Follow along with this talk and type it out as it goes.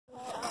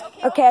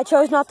Okay, I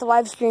chose not to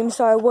live stream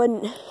so I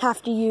wouldn't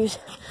have to use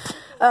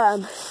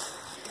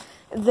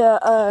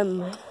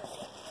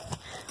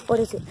what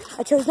is it?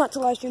 I chose not to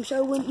live stream so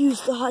I wouldn't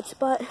use the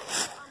hotspot.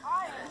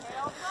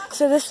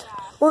 So this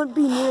won't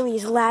be nearly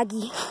as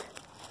laggy.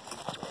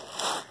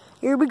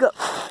 Here we go.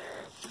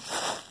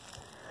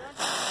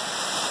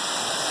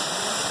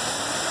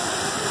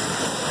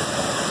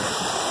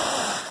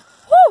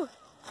 Woo!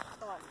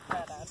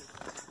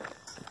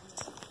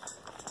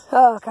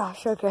 Oh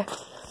gosh, okay.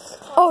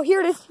 Oh,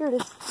 here it is, here it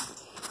is.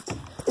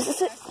 Is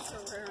this it?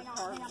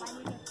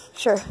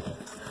 Sure.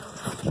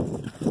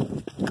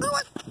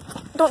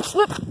 Don't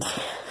slip.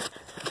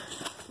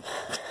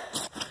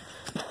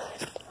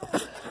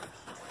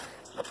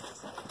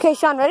 Okay,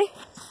 Sean, ready?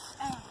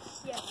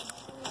 Yeah.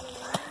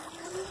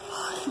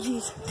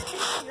 Jeez.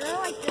 You're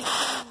like this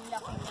doing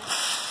nothing.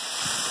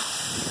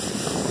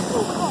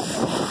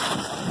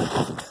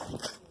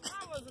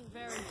 That wasn't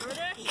very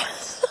British.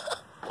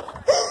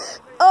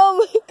 Oh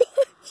my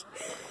gosh.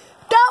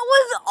 That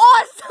was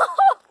awesome.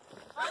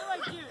 How do I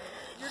do?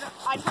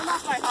 I turned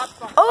off my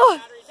hotspot. Oh.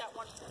 Battery's at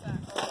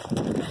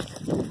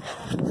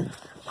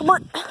 1%. Come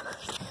on.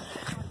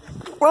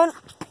 Run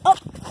up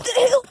the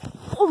hill.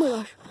 Oh my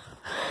gosh.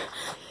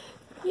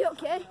 You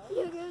okay?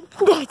 You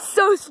good? That's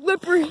so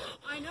slippery.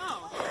 I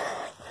know.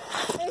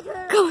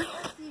 Come on.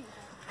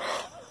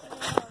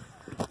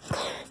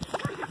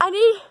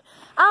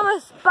 I'm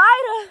a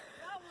spider.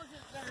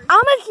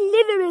 I'm a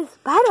slithering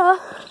spider.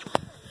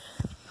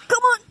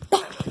 Come on.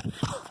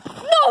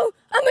 No,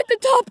 I'm at the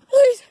top,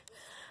 please.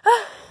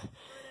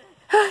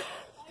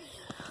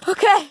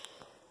 Okay.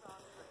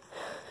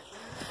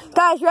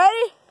 Guys,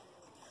 ready?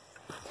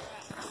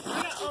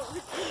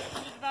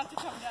 He's about to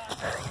come down.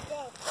 Go.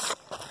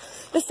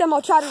 This time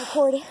I'll try to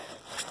record it.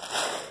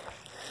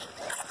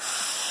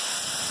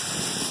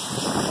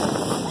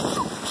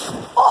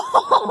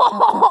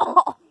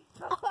 Oh!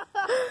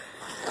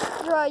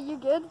 Bro, you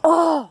good?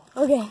 Oh,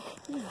 okay.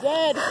 He's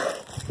dead.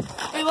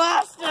 We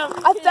lost him.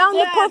 I found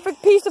the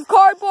perfect piece of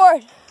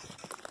cardboard.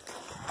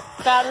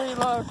 Battery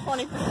low,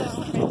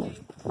 20%.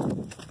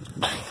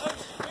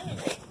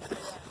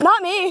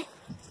 Not me.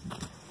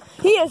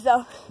 He is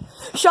though.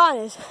 Sean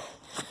is.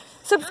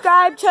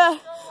 Subscribe to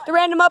the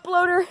Random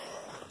Uploader.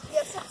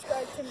 Yeah,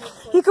 subscribe to me.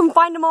 You can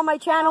find him on my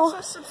channel.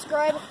 Also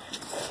subscribe to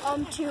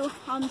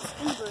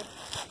Stever.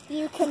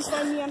 You can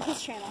find me on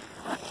his channel.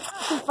 You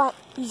can find.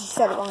 You just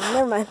said it wrong.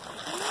 Never mind.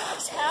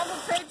 Have a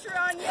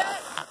Patreon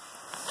yet?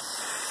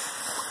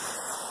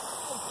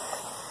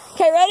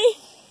 Okay, ready?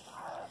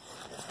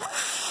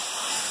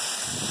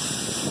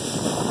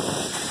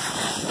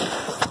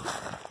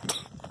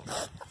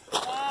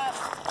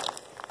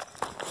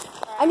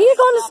 I need to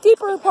go on the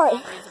steeper part.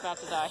 He's about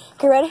to die.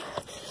 Okay, ready?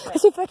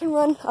 Let's see if I can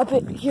run up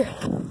it here.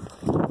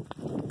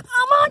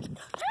 Come on!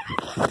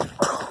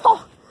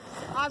 Oh,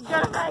 I'm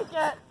gonna make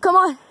it. come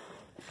on.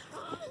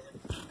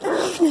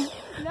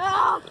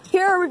 No.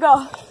 Here we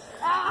go.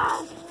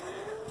 Ah.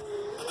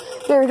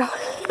 There we go.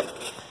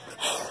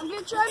 I'm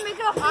gonna try and make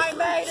it up. I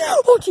made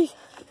it. Oh, jeez.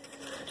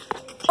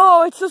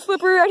 Oh, it's so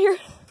slippery right here.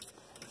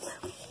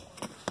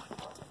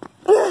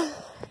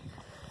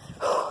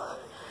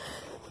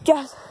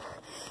 Jess,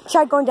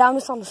 tried going down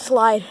this on the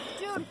slide.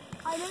 Dude,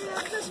 I know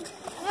you're just.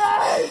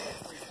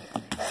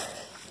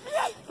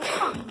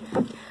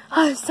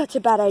 Oh, it's such a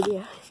bad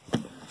idea.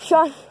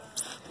 Sean,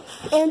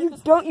 Andrew,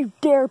 don't you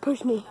dare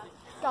push me.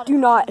 Do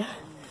not.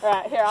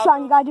 Alright, here.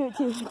 Sean, you gotta do it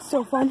too. It's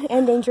so fun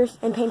and dangerous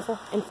and painful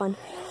and fun.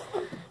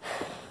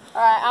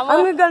 Alright,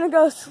 I'm gonna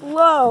go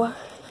slow.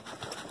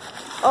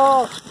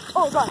 Oh,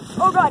 oh God,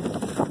 oh God.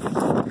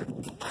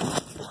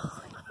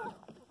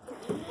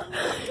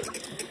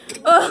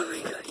 Oh my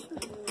God.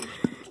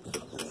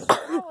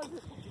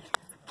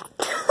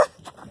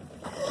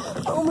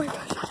 Oh my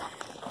gosh.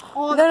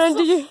 Oh, No,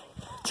 did you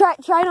try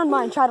it on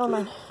mine? Try it on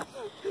mine.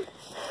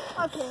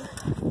 Okay.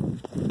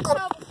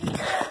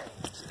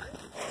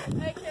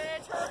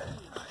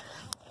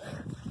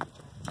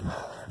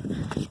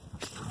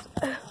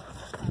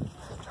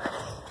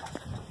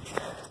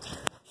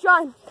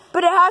 Sean,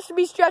 but it has to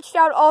be stretched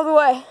out all the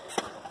way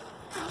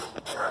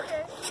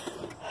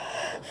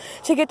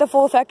to get the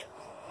full effect.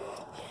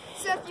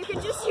 Seth, you can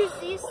just use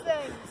these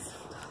things.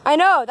 I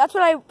know, that's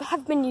what I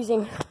have been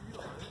using.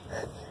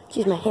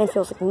 Jeez, my hand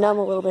feels like numb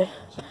a little bit.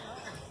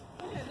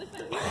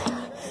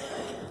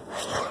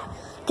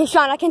 Okay,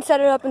 Sean, I can set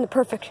it up in the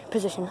perfect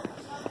position.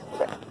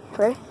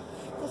 Ready?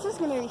 This is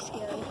gonna be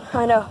scary.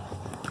 I know.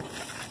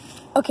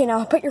 Okay,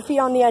 now put your feet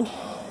on the end.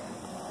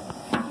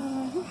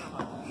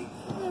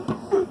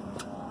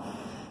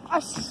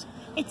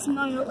 It's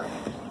mine.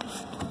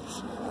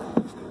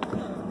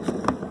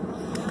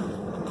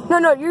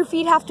 No, your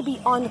feet have to be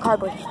on the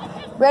cardboard.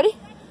 Ready?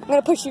 I'm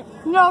gonna push you.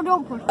 No,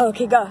 don't push.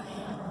 Okay, go.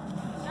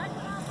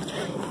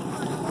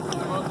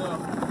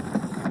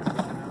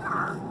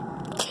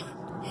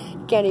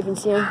 Can't even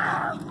see him.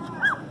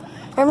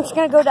 I'm just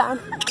gonna go down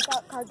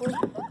without cardboard.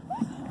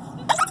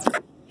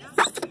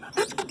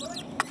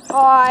 Oh,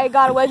 I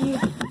got a wedgie.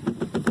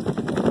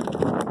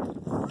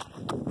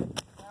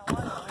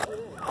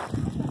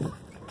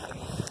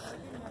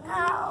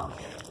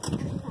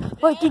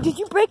 Wait, did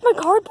you break my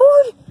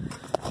cardboard?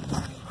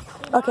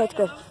 Okay, it's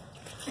good.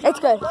 It's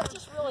good. You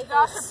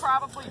guys are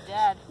probably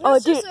dead. Oh,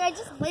 dude. Seriously, I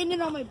just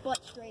landed on my butt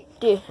straight.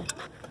 Dude,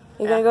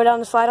 you gonna go down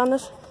the slide on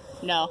this?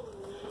 No.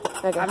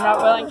 Okay. I'm not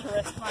willing to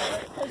risk my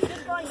life. Because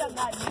just going down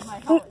that made my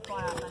helmet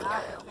fly out, and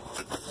I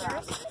feel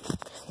seriously?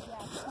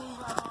 Yeah, it cleaned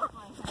right off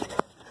my head.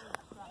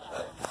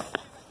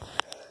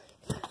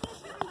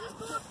 Just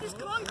go up this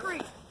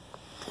concrete.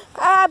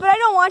 But I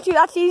don't want to.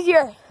 That's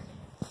easier.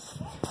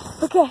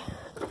 Okay.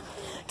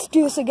 Let's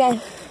do this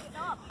again.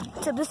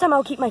 Except this time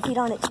I'll keep my feet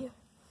on it too.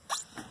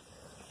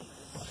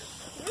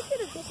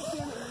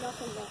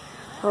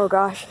 Oh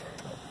gosh.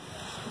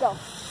 Go.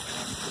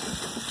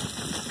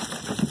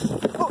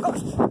 Oh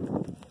gosh.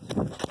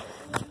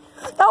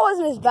 That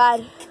wasn't as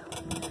bad.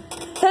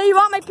 Hey, you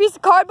want my piece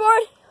of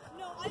cardboard?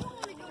 No, I don't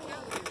want to go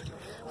down.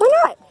 Why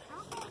not?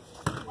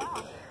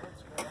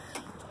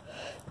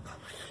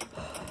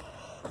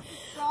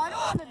 No, I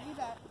don't want to do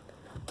that.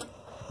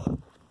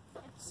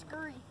 It's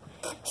scurry.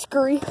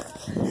 Scurry.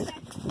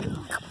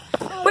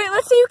 Wait,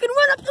 let's see who can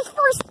run up this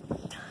first.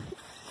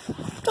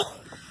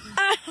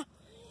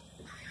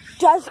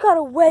 Jazz got a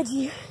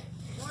wedgie.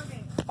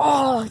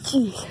 Oh,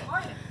 jeez.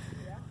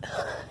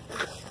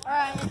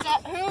 Alright,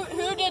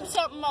 who did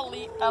something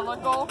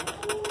illegal?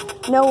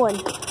 No one.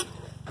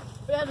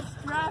 We had a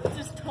strap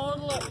just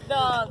totally,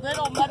 the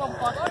little metal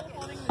bucket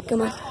holding the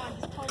Come on. strap on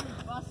just totally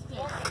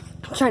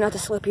busted. Try not to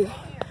slip here.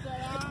 So I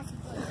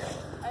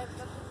have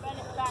to bend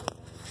it back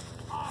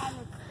on.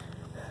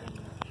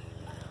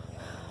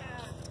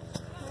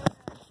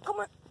 Come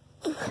on.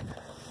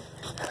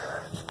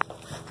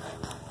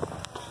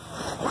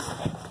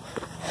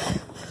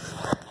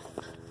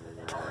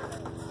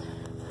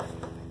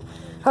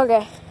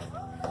 Okay.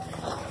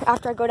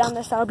 After I go down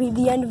this, that'll be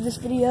the end of this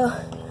video.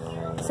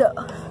 So,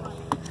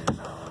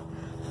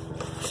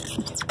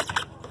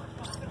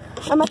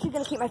 I'm actually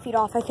gonna keep my feet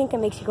off. I think it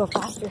makes you go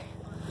faster.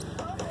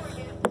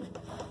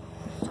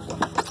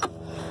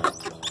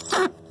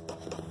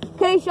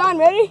 Okay, Sean,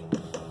 ready?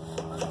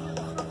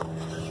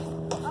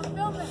 I'm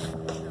filming.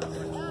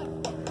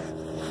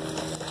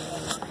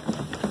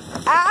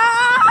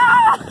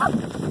 Ah!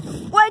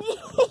 What?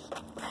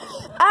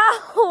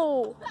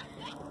 Ow!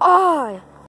 Ah!